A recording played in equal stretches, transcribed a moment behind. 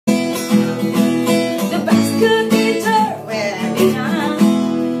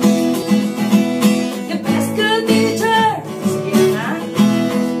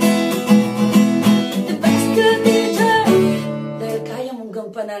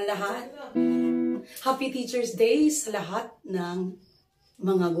ng lahat. Happy Teacher's Day sa lahat ng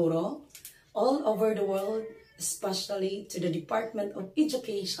mga guro all over the world, especially to the Department of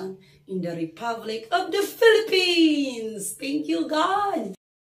Education in the Republic of the Philippines. Thank you, God.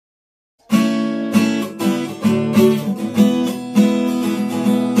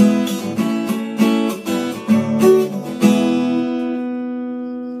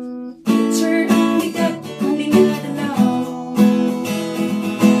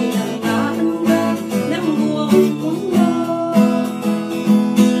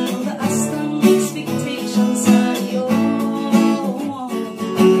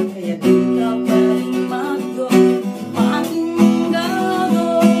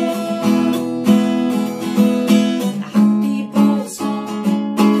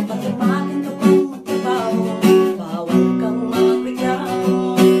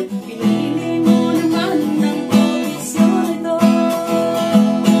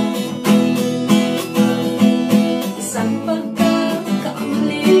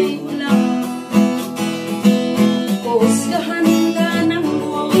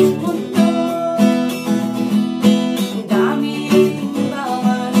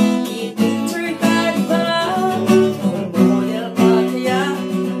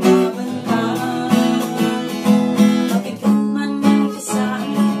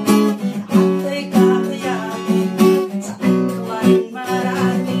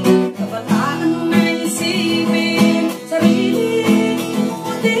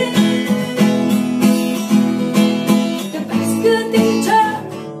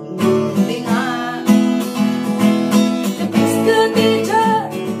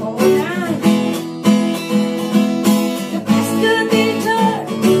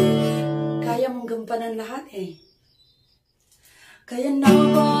 Gampanan lahat eh. Kaya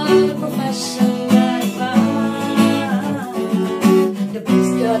noble profession na iba. The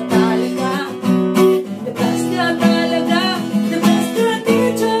best ka talaga. The best ka talaga. The best ka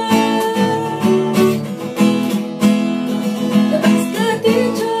teacher. The best ka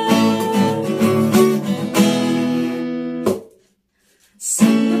teacher.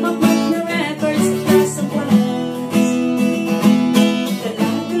 Sana mapag na records sa class of class.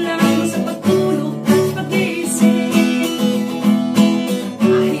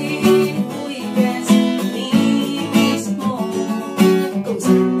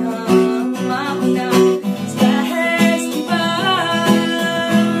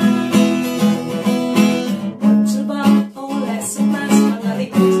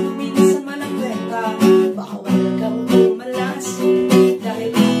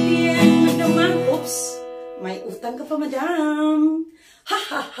 May utang ka pa, madam. Ha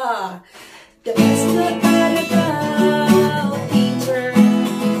ha ha. The best na talaga, oh teacher.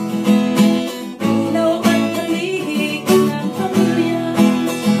 Ilaw at kaligig ng pamilya.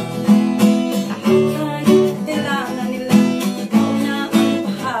 Lahat ay kailangan nila. Ikaw na ang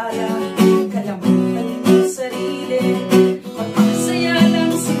bahala. Kalamutan ng sarili. Magpasaya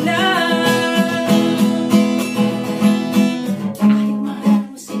lang sila. Kahit mahal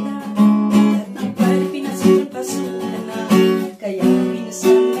mo sila. Kaya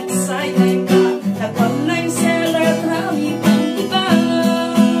minsan nagsideline ka, nag-online seller at rami pang iba.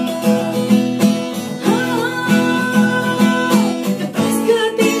 The best ka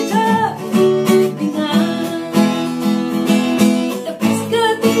teacher, di nga. The best ka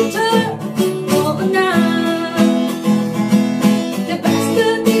teacher, oo na. The best ka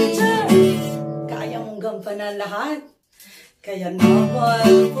teacher, kaya mong gampanan lahat. Kaya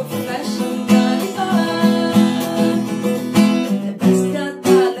noble profession ka iba.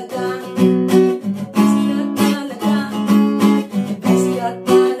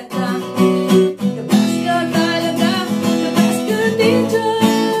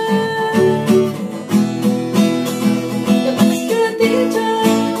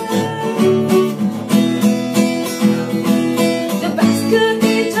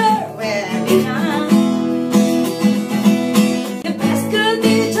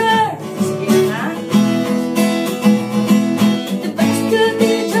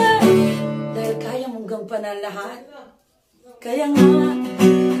 Na lahat. Kaya nga,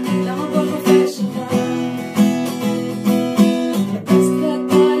 kailangan ko professional. The best ka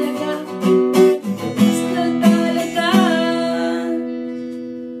talaga. The best ka talaga.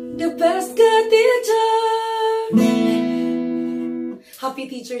 The best ka teacher. Happy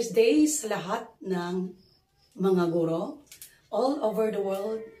Teacher's Day sa lahat ng mga guro all over the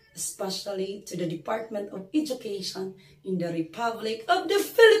world, especially to the Department of Education in the Republic of the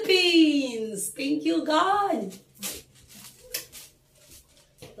Philippines. Thank you, God.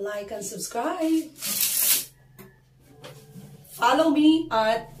 Like and subscribe. follow me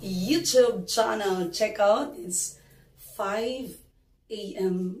at YouTube channel. Check out, it's 5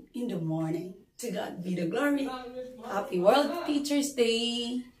 a.m. in the morning. To God be the glory. Happy World Teachers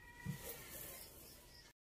Day.